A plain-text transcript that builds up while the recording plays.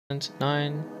and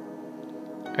 9.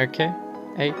 Okay,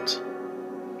 8,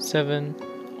 7.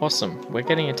 Awesome, we're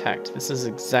getting attacked. This is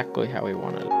exactly how we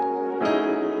wanted it.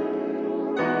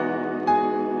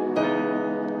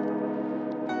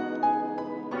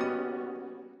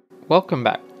 Welcome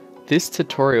back. This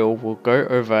tutorial will go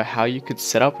over how you could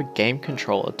set up a game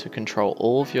controller to control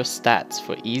all of your stats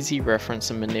for easy reference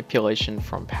and manipulation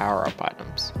from power-up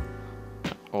items.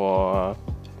 Or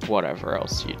whatever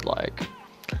else you'd like.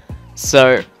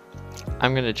 So,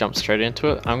 I'm going to jump straight into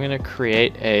it. I'm going to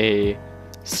create a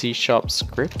C#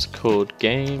 script called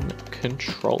game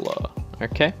controller.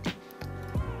 Okay.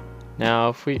 Now,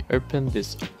 if we open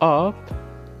this up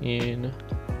in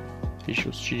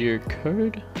Visual Studio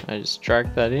Code, I just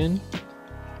drag that in.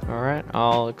 Alright,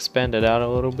 I'll expand it out a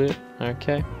little bit.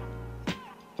 Okay.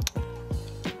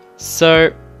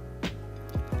 So,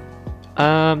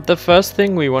 the first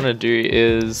thing we want to do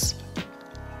is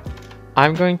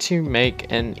I'm going to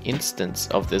make an instance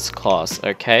of this class,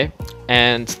 okay?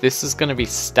 And this is going to be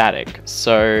static,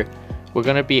 so we're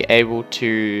going to be able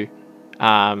to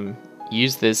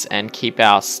use this and keep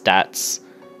our stats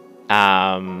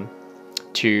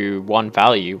to one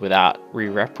value without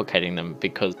re-replicating them,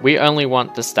 because we only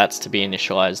want the stats to be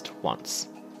initialized once.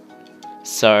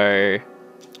 So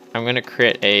I'm going to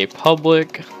create a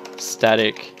public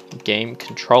static game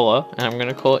controller and I'm going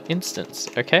to call it instance,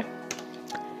 okay?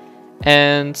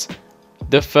 And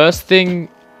the first thing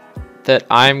that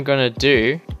I'm going to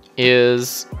do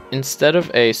is, instead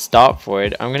of a start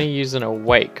void, I'm going to use an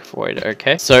awake void,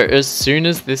 okay? So as soon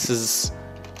as this is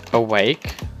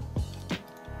awake,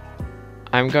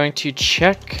 I'm going to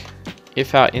check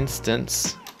if our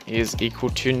instance is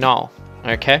equal to null,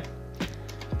 okay?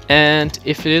 And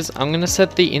if it is, I'm going to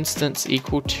set the instance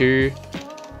equal to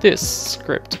this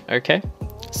script, okay?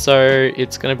 So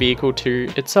it's going to be equal to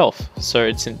itself. So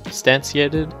it's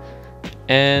instantiated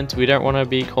and we don't want to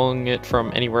be calling it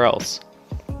from anywhere else.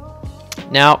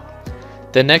 Now,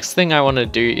 the next thing I want to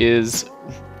do is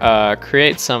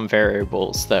create some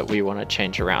variables that we want to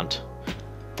change around.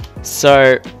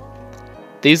 So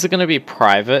these are going to be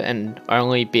private and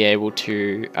only be able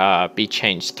to be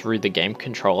changed through the game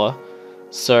controller.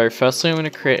 So firstly, I'm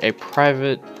going to create a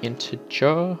private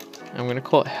integer. I'm going to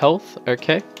call it health,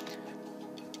 okay?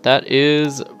 That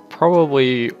is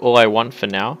probably all I want for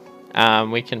now.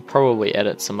 We can probably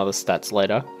edit some other stats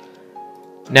later.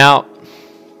 Now,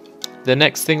 the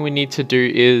next thing we need to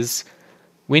do is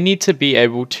we need to be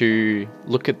able to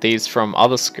look at these from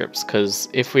other scripts, because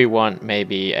if we want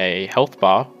maybe a health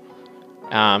bar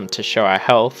to show our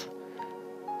health,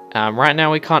 right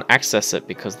now we can't access it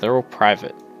because they're all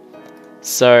private.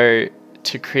 So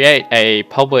to create a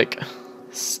public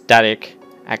static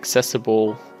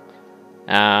accessible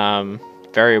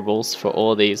variables for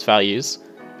all these values,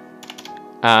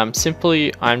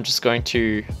 simply I'm just going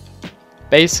to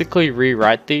basically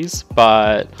rewrite these,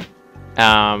 but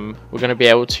we're going to be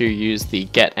able to use the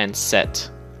get and set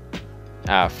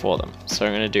for them. So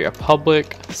I'm going to do a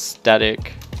public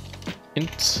static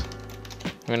int.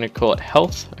 I'm going to call it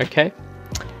health, okay?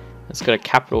 It's got a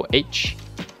capital H,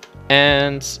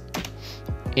 and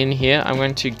in here I'm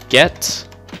going to get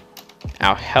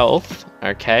our health,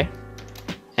 okay?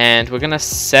 And we're going to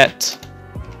set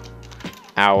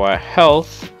our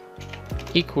health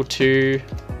equal to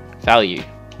value,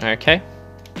 okay?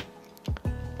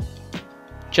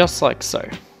 Just like so.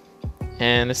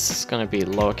 And this is going to be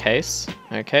lowercase,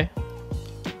 okay?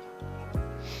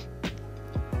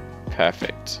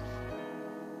 Perfect.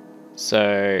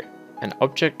 So an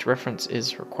object reference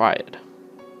is required.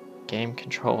 Game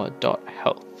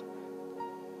controller.health.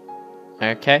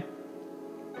 Okay.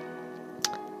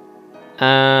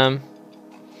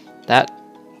 That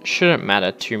shouldn't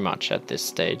matter too much at this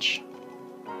stage.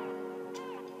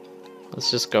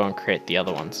 Let's just go and create the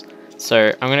other ones.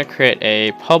 So I'm going to create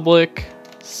a public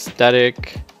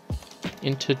static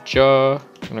integer.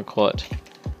 I'm going to call it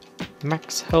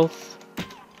max health.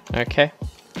 Okay.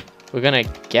 We're going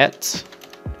to get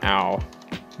our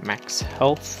max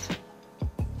health.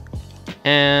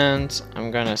 And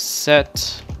I'm going to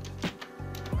set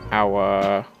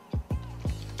our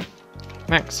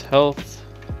max health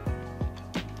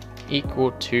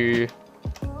equal to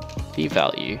the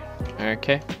value,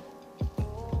 okay?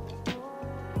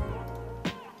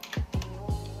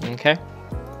 Okay.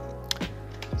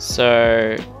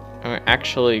 So I'm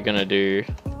actually gonna do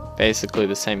basically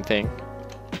the same thing.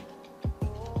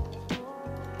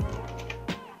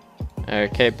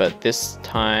 Okay, but this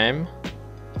time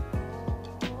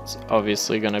it's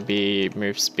obviously gonna be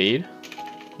move speed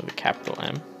with a capital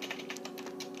M.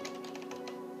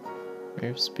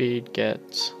 Move speed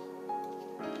get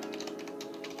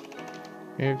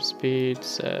Move speed,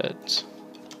 set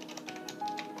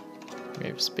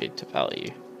move speed to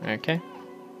value. Okay.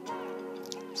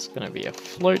 It's gonna be a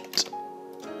float.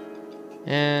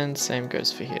 And same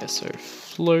goes for here. So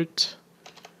float,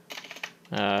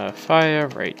 fire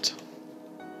rate.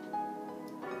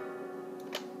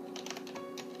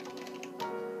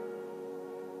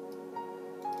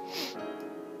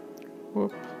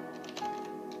 Whoop.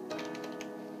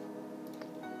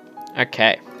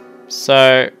 Okay,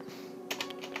 so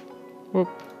whoop.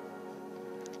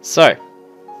 So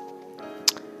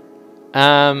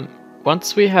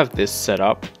once we have this set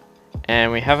up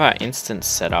and we have our instance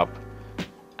set up,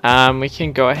 we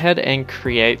can go ahead and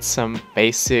create some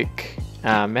basic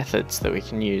methods that we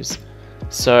can use.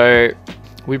 So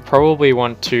we probably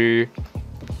want to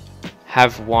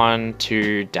have one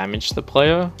to damage the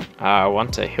player, one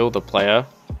to heal the player,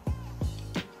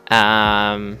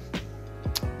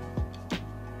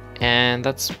 and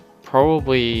that's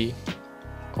probably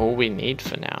all we need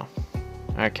for now.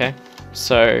 Okay,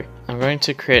 so I'm going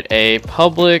to create a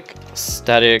public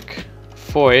static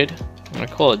void. I'm going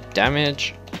to call it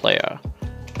damage player.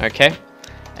 Okay,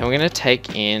 and we're going to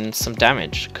take in some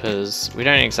damage because we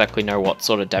don't exactly know what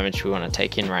sort of damage we want to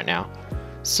take in right now.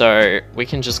 So we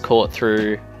can just call it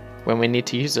through when we need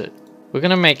to use it. We're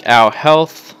going to make our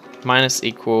health minus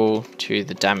equal to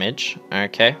the damage.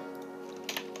 Okay.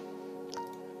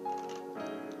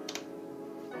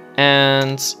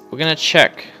 And we're going to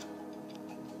check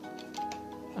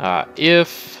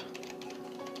if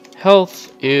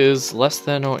health is less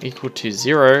than or equal to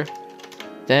 0,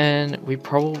 then we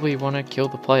probably want to kill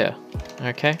the player.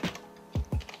 Okay.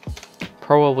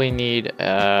 Probably need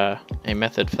a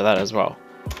method for that as well.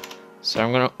 So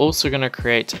I'm also going to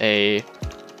create a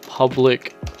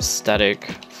public static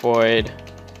void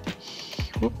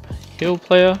heal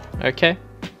player. Okay.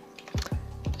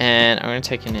 And I'm going to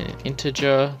take in an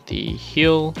integer, the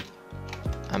heal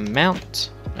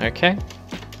amount. Okay.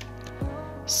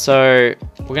 So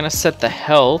we're going to set the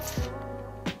health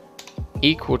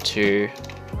equal to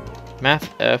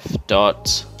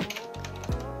mathf.min,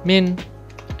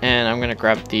 and I'm going to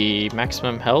grab the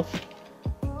maximum health.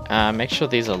 Make sure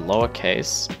these are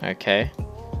lowercase. Okay.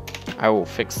 I will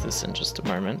fix this in just a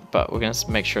moment, but we're going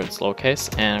to make sure it's lowercase,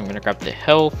 and I'm going to grab the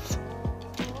health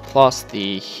plus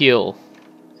the heal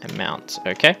amount.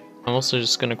 Okay. I'm also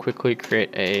just going to quickly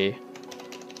create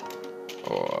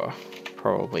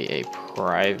probably a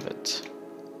private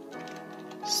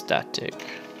static,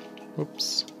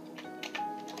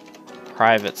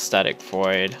 private static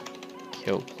void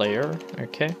kill player.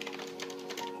 Okay.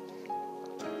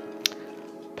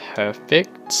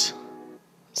 Perfect.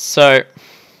 So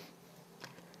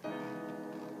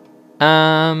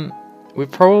we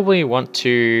probably want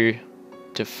to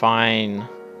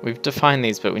we've defined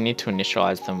these, but we need to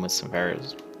initialize them with some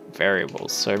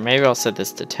variables. So maybe I'll set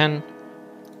this to 10,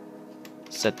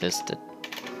 set this to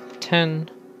 10,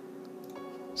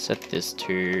 set this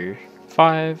to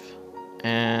 5,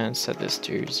 and set this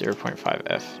to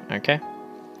 0.5f. Okay.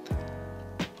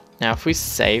 Now if we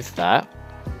save that,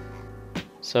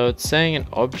 so it's saying an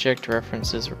object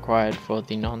reference is required for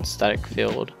the non-static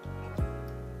field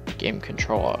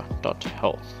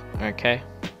gameController.health. Okay.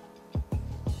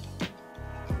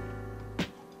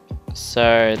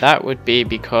 So that would be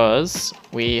because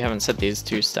we haven't set these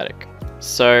to static.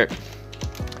 So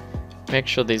make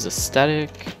sure these are static.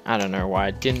 I don't know why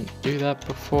I didn't do that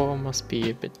before. Must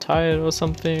be a bit tired or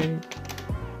something.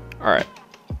 Alright.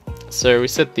 So we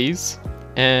set these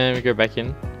and we go back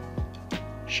in.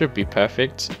 Should be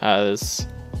perfect. There's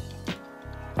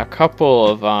a couple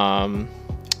of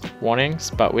warnings,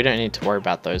 but we don't need to worry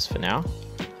about those for now.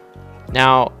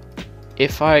 Now,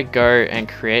 if I go and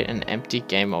create an empty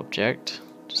game object,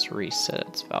 just reset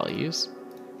its values,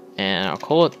 and I'll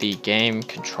call it the game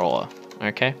controller.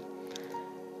 Okay.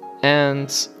 And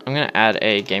I'm going to add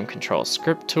a game controller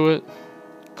script to it.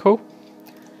 Cool.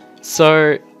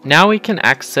 So now we can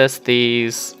access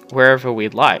these wherever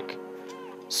we'd like.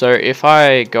 So if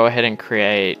I go ahead and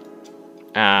create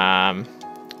an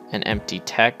empty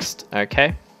text,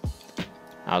 okay,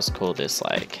 I'll just call this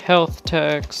like health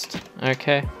text,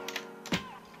 okay,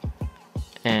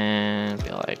 and be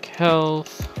like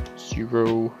health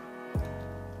 0.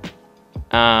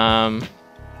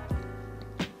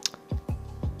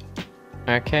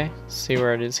 Okay, see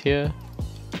where it is here.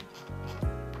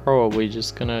 Probably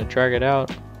just gonna drag it out.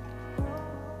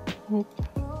 Whoop.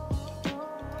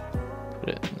 Put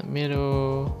it in the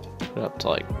middle, put it up to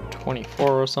like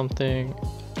 24 or something.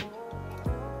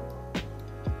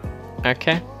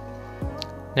 Okay.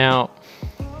 Now,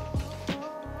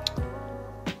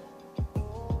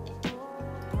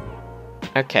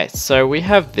 Okay, so we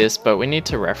have this, but we need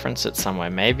to reference it somewhere.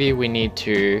 Maybe we need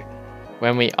to,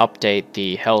 when we update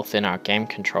the health in our game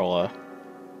controller,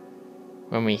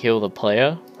 when we heal the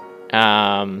player,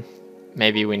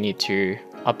 maybe we need to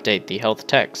update the health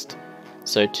text.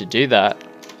 So to do that,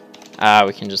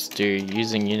 we can just do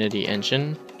using Unity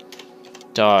Engine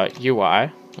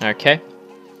 .ui, okay?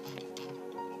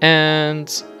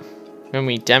 And when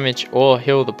we damage or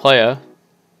heal the player,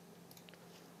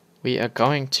 we are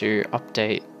going to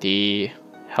update the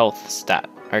health stat,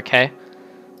 okay?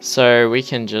 So we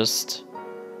can just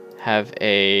have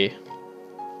a,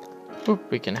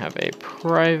 we can have a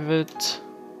private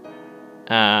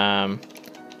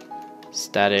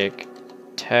static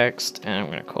text, and I'm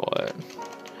going to call it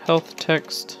health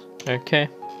text, okay?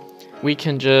 We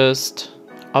can just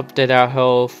update our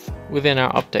health within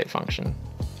our update function.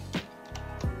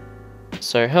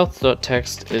 So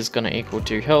health.text is going to equal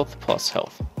to health plus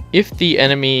health. If the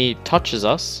enemy touches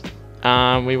us,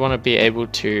 we want to be able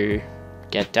to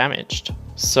get damaged.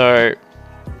 So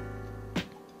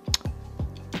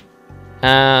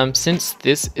since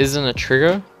this isn't a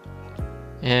trigger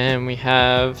and we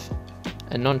have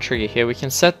a non-trigger here, we can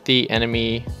set the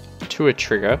enemy to a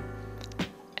trigger,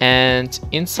 and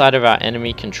inside of our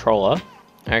enemy controller,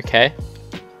 okay,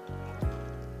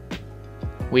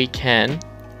 we can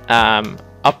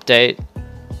update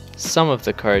some of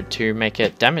the code to make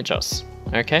it damage us,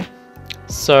 okay?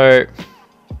 So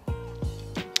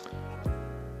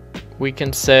we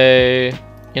can say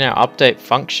in our update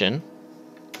function,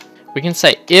 we can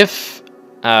say if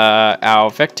our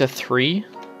vector3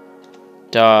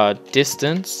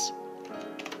 distance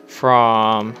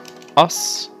from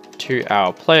us to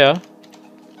our player,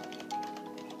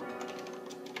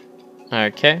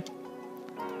 okay,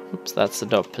 oops, that's the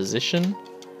dot position.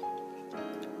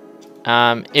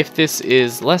 If this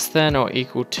is less than or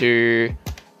equal to,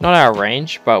 not our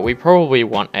range, but we probably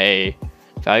want a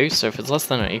value, so if it's less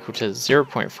than or equal to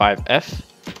 0.5f,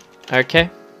 okay.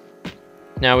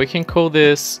 Now we can call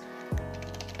this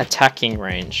attacking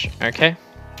range, okay.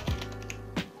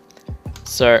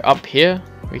 So up here,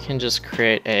 we can just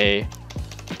create a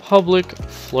public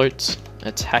float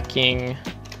attacking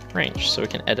range, so we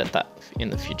can edit that in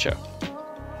the future.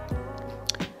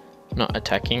 Not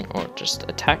attacking, or just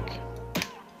attack.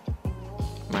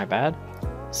 My bad.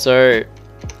 So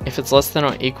if it's less than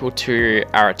or equal to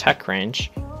our attack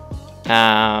range,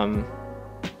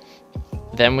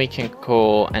 then we can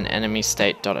call an enemy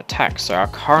state.attack. So our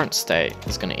current state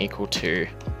is going to equal to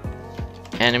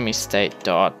enemy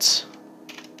state.attack,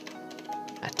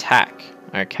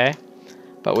 okay?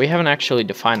 But we haven't actually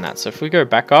defined that. So if we go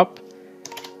back up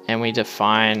and we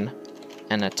define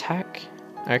an attack,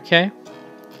 okay?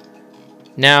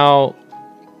 Now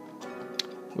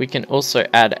we can also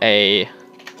add a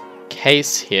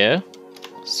case here.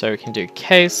 So we can do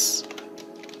case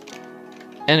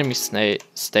enemy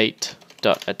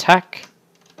state.attack,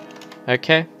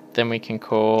 okay? Then we can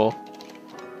call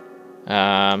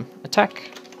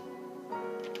attack,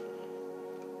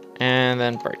 and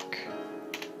then break.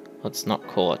 Let's not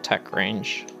call attack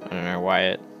range. I don't know why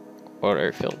it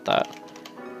auto-filled that.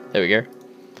 There we go.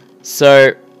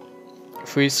 So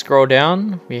if we scroll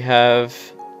down, we have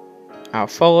our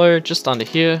follow just under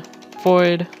here,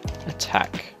 void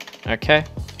attack, okay?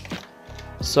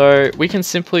 So we can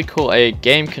simply call a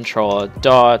game controller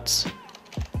dot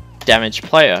damage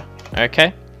player,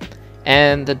 okay?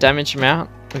 And the damage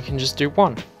amount, we can just do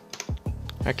 1,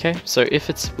 okay? So if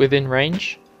it's within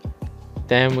range,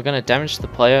 then we're going to damage the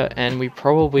player, and we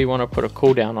probably want to put a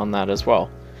cooldown on that as well.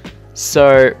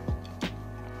 So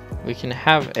we can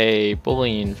have a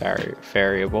Boolean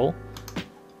variable,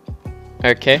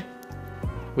 okay?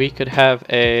 We could have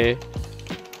a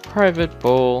private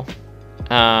bool,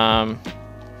 we'll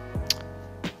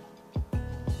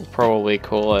probably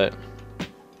call it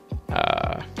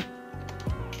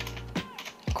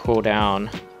cooldown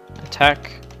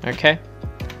attack, okay?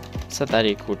 Set that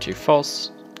equal to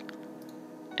false.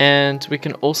 And we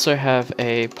can also have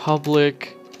a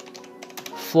public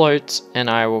float, and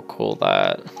I will call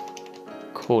that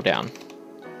cooldown.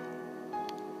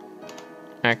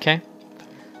 Okay,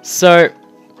 so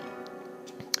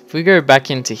if we go back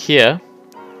into here,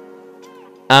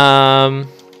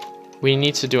 we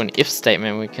need to do an if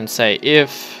statement. We can say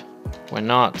if we're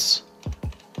not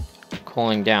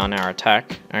calling down our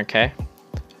attack, okay,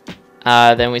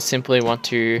 then we simply want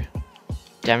to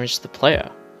damage the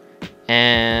player.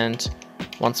 And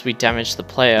once we damage the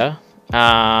player,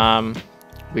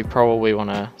 we probably want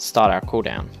to start our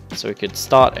cooldown. So we could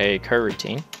start a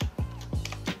coroutine,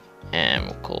 and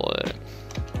we'll call it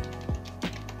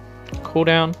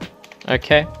cooldown,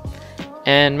 okay.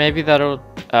 And maybe that'll,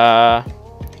 yeah,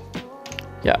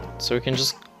 so we can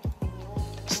just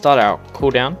start our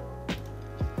cooldown,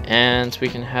 and we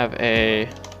can have a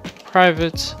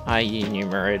private, i.e.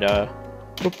 numerator,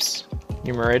 oops,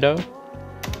 numerator,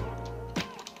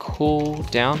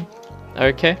 cooldown,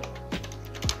 okay.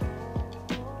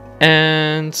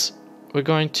 And we're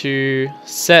going to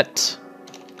set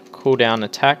cooldown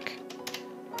attack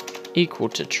equal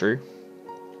to true,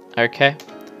 okay.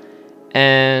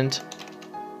 And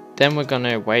then we're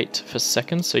gonna wait for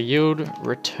seconds, so yield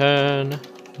return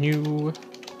new,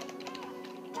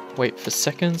 wait for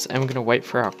seconds, and we're gonna wait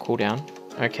for our cooldown,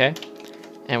 okay.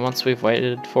 And once we've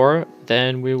waited for it,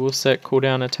 then we will set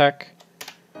cooldown attack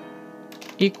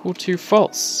equal to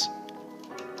false.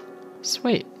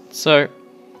 Sweet. So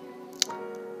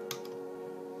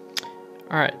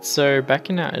alright, so back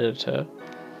in our editor,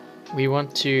 we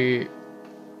want to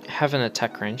have an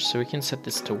attack range, so we can set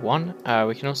this to 1.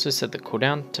 We can also set the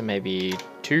cooldown to maybe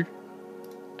 2.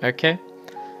 Okay,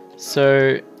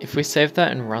 so if we save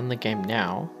that and run the game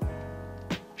now,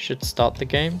 we should start the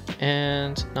game,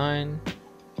 and 9,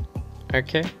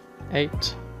 okay,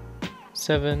 8,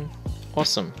 7,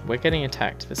 awesome, we're getting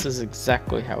attacked. This is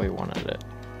exactly how we wanted it.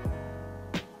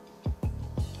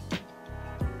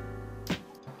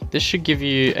 This should give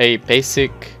you a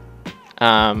basic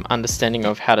understanding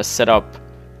of how to set up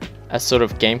a sort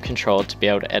of game controller to be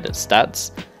able to edit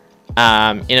stats.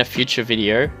 In a future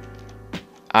video,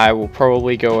 I will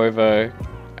probably go over,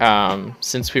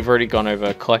 since we've already gone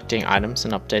over collecting items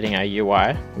and updating our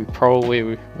UI, we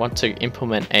probably want to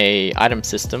implement a item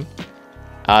system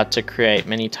to create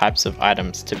many types of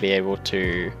items to be able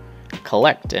to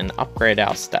collect and upgrade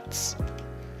our stats.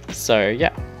 So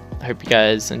yeah, I hope you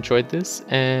guys enjoyed this,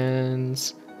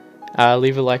 and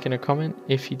leave a like and a comment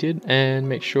if you did, and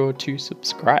make sure to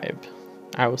subscribe.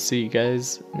 I will see you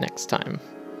guys next time.